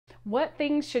What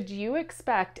things should you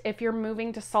expect if you're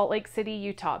moving to Salt Lake City,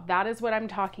 Utah? That is what I'm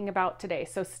talking about today.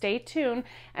 So stay tuned,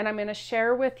 and I'm going to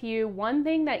share with you one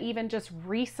thing that even just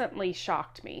recently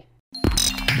shocked me.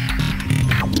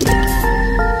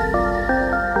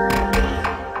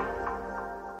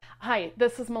 Hi,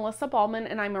 this is Melissa Ballman,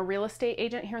 and I'm a real estate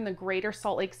agent here in the greater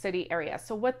Salt Lake City area.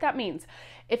 So what that means,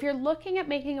 if you're looking at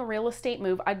making a real estate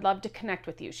move, I'd love to connect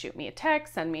with you. Shoot me a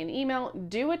text, send me an email,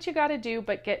 do what you got to do,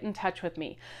 but get in touch with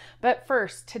me. But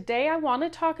first, today I want to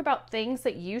talk about things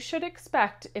that you should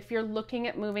expect if you're looking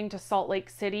at moving to Salt Lake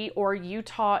City or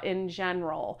Utah in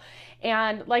general.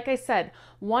 And like I said,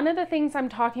 one of the things I'm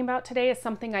talking about today is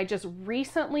something I just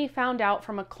recently found out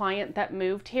from a client that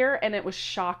moved here, and it was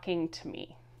shocking to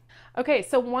me. Okay,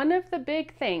 so one of the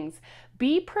big things,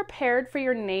 be prepared for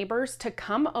your neighbors to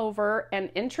come over and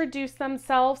introduce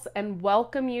themselves and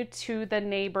welcome you to the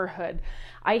neighborhood.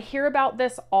 I hear about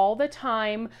this all the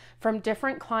time from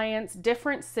different clients,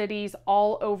 different cities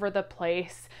all over the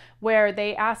place, where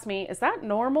they ask me, is that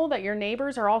normal that your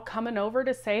neighbors are all coming over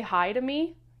to say hi to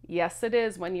me? Yes, it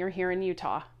is when you're here in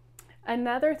Utah.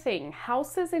 Another thing,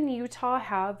 houses in Utah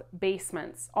have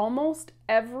basements. Almost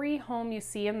every home you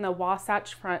see in the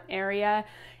Wasatch Front area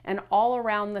and all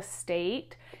around the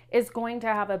state is going to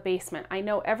have a basement. I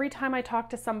know every time I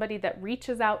talk to somebody that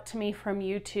reaches out to me from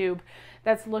YouTube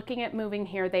that's looking at moving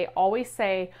here, they always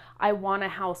say, I want a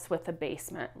house with a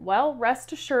basement. Well,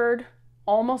 rest assured,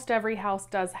 almost every house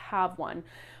does have one.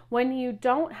 When you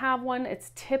don't have one,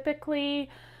 it's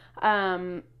typically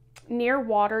near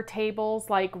water tables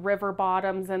like river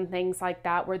bottoms and things like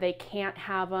that, where they can't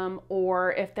have them,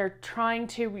 or if they're trying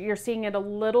to, you're seeing it a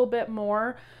little bit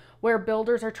more where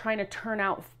builders are trying to turn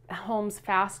out homes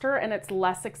faster and it's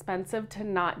less expensive to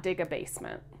not dig a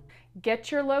basement. Get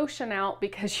your lotion out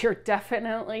because you're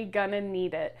definitely gonna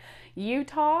need it.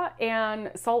 Utah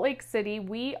and Salt Lake City,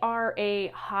 we are a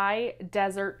high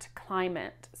desert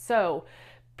climate. So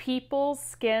people's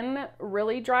skin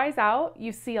really dries out.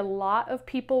 You see a lot of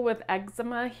people with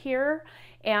eczema here,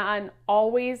 and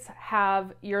always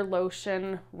have your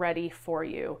lotion ready for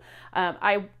you.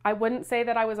 I wouldn't say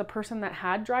that I was a person that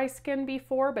had dry skin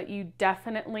before, but you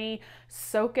definitely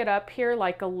soak it up here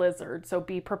like a lizard, so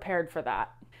be prepared for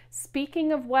that.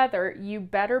 Speaking of weather, you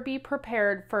better be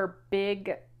prepared for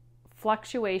big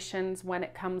fluctuations when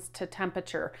it comes to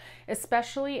temperature,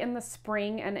 especially in the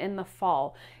spring and in the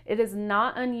fall. It is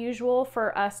not unusual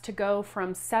for us to go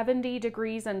from 70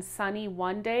 degrees and sunny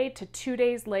one day to 2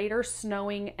 days later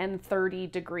snowing and 30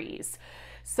 degrees.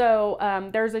 So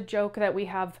there's a joke that we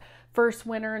have first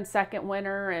winter and second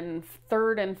winter and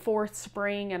third and fourth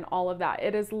spring and all of that.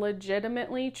 It is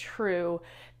legitimately true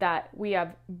that we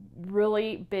have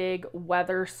really big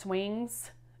weather swings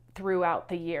throughout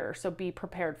the year, so be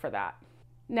prepared for that.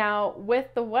 Now,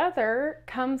 with the weather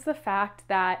comes the fact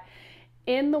that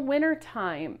in the winter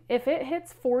time, if it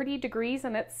hits 40 degrees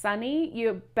and it's sunny,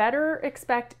 you better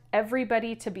expect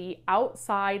everybody to be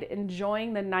outside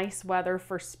enjoying the nice weather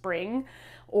for spring,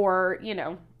 or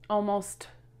almost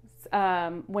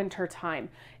winter time.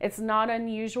 It's not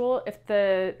unusual if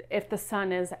the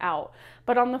sun is out.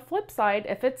 But on the flip side,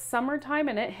 if it's summertime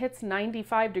and it hits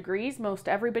 95 degrees, most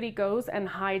everybody goes and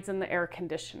hides in the air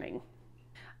conditioning.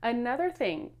 Another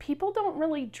thing, people don't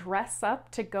really dress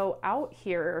up to go out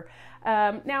here.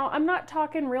 Now, I'm not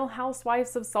talking Real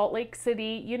Housewives of Salt Lake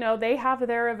City. They have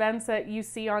their events that you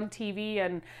see on TV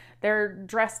and they're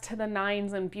dressed to the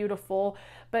nines and beautiful.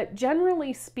 But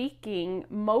generally speaking,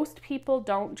 most people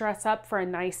don't dress up for a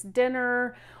nice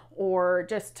dinner or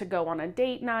just to go on a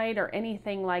date night or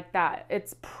anything like that.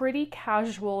 It's pretty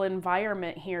casual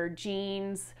environment here.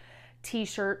 Jeans,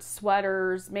 t-shirts,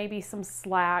 sweaters, maybe some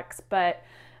slacks, but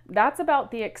that's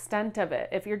about the extent of it.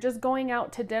 If you're just going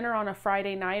out to dinner on a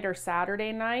Friday night or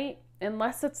Saturday night,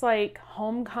 unless it's like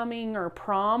homecoming or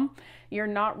prom, you're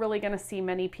not really going to see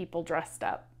many people dressed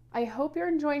up. I hope you're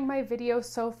enjoying my video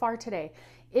so far today.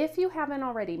 If you haven't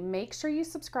already, make sure you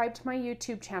subscribe to my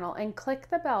YouTube channel and click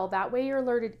the bell. That way you're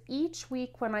alerted each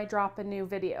week when I drop a new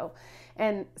video.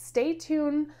 And stay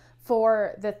tuned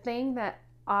for the thing that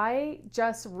I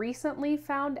just recently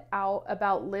found out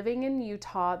about living in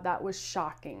Utah that was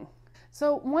shocking.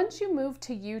 So once you move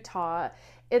to Utah,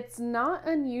 it's not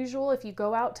unusual if you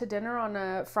go out to dinner on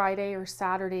a Friday or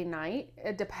Saturday night,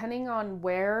 depending on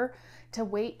where, to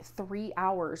wait 3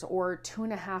 hours or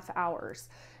 2.5 hours.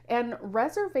 And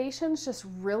reservations just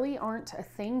really aren't a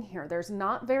thing here. There's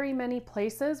not very many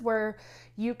places where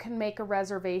you can make a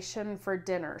reservation for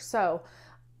dinner. So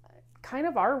kind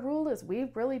of our rule is we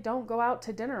really don't go out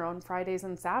to dinner on Fridays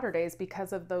and Saturdays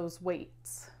because of those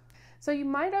waits. So you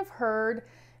might have heard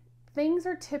things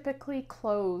are typically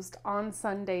closed on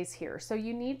Sundays here. So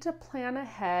you need to plan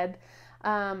ahead.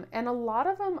 And a lot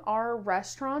of them are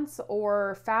restaurants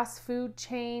or fast food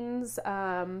chains,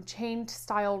 chain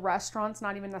style restaurants,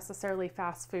 not even necessarily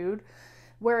fast food,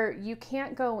 where you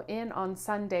can't go in on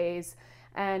Sundays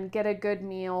and get a good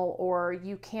meal, or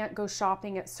you can't go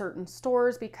shopping at certain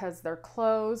stores because they're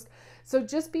closed. So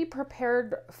just be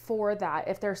prepared for that.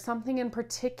 If there's something in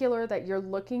particular that you're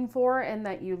looking for and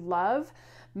that you love,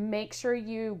 make sure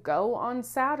you go on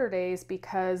Saturdays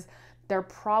because they're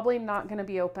probably not going to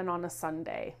be open on a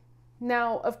Sunday.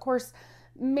 Now, of course,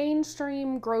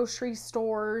 mainstream grocery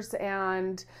stores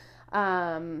and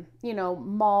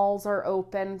malls are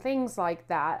open, things like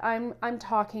that. I'm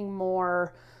talking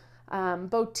more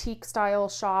boutique style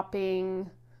shopping,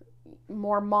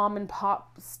 more mom and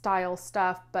pop style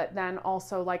stuff, but then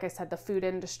also, like I said, the food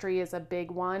industry is a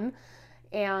big one.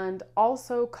 And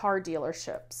also car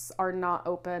dealerships are not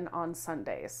open on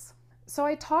Sundays. So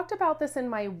I talked about this in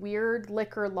my weird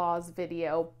liquor laws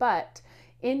video, but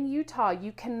in Utah,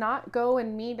 you cannot go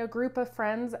and meet a group of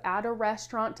friends at a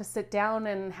restaurant to sit down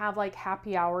and have like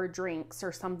happy hour drinks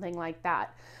or something like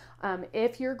that.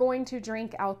 If you're going to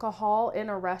drink alcohol in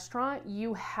a restaurant,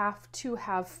 you have to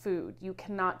have food. You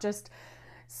cannot just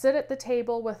sit at the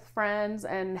table with friends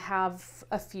and have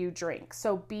a few drinks.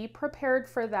 So be prepared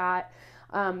for that.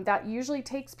 That usually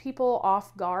takes people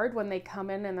off guard when they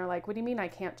come in and they're like, what do you mean I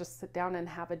can't just sit down and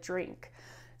have a drink?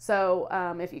 So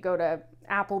if you go to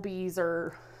Applebee's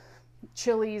or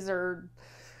Chili's or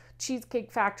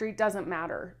Cheesecake Factory, doesn't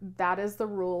matter. That is the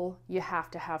rule. You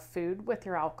have to have food with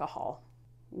your alcohol.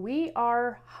 We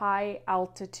are high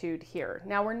altitude here.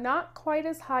 Now we're not quite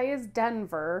as high as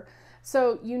Denver,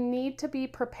 so you need to be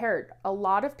prepared. A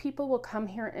lot of people will come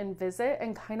here and visit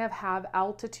and kind of have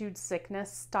altitude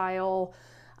sickness style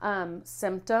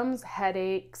symptoms,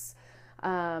 headaches,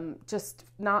 just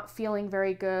not feeling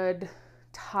very good,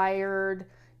 tired,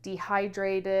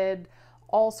 dehydrated,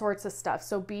 all sorts of stuff.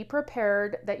 So be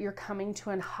prepared that you're coming to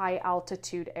a high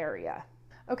altitude area.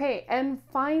 Okay, and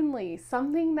finally,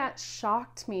 something that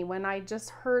shocked me when I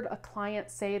just heard a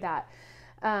client say that.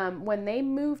 When they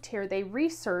moved here, they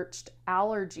researched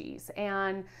allergies,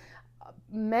 and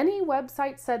many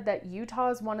websites said that Utah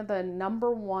is one of the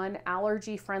 #1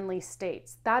 allergy-friendly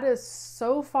states. That is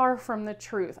so far from the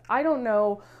truth. I don't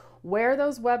know where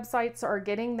those websites are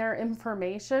getting their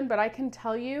information, but I can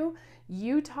tell you,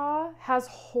 Utah has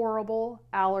horrible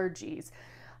allergies.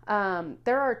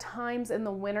 There are times in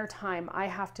the wintertime I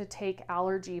have to take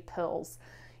allergy pills.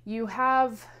 You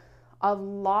have a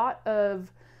lot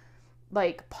of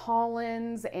like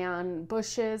pollens and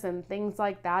bushes and things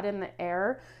like that in the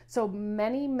air. So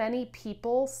many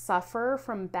people suffer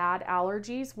from bad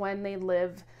allergies when they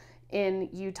live in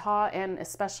Utah, and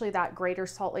especially that greater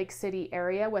Salt Lake City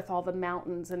area with all the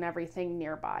mountains and everything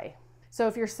nearby. So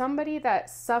if you're somebody that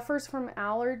suffers from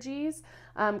allergies,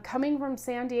 coming from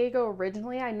San Diego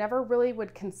originally, I never really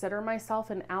would consider myself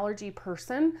an allergy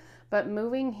person, but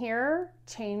moving here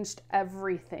changed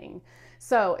everything.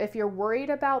 So if you're worried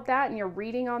about that and you're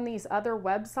reading on these other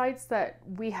websites that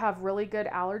we have really good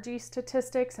allergy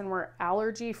statistics and we're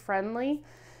allergy friendly,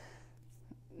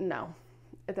 no,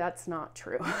 that's not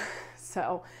true.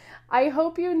 So I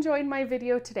hope you enjoyed my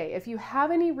video today. If you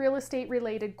have any real estate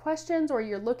related questions or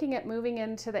you're looking at moving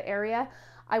into the area,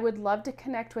 I would love to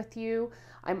connect with you.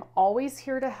 I'm always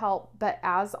here to help, but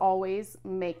as always,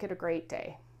 make it a great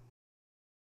day.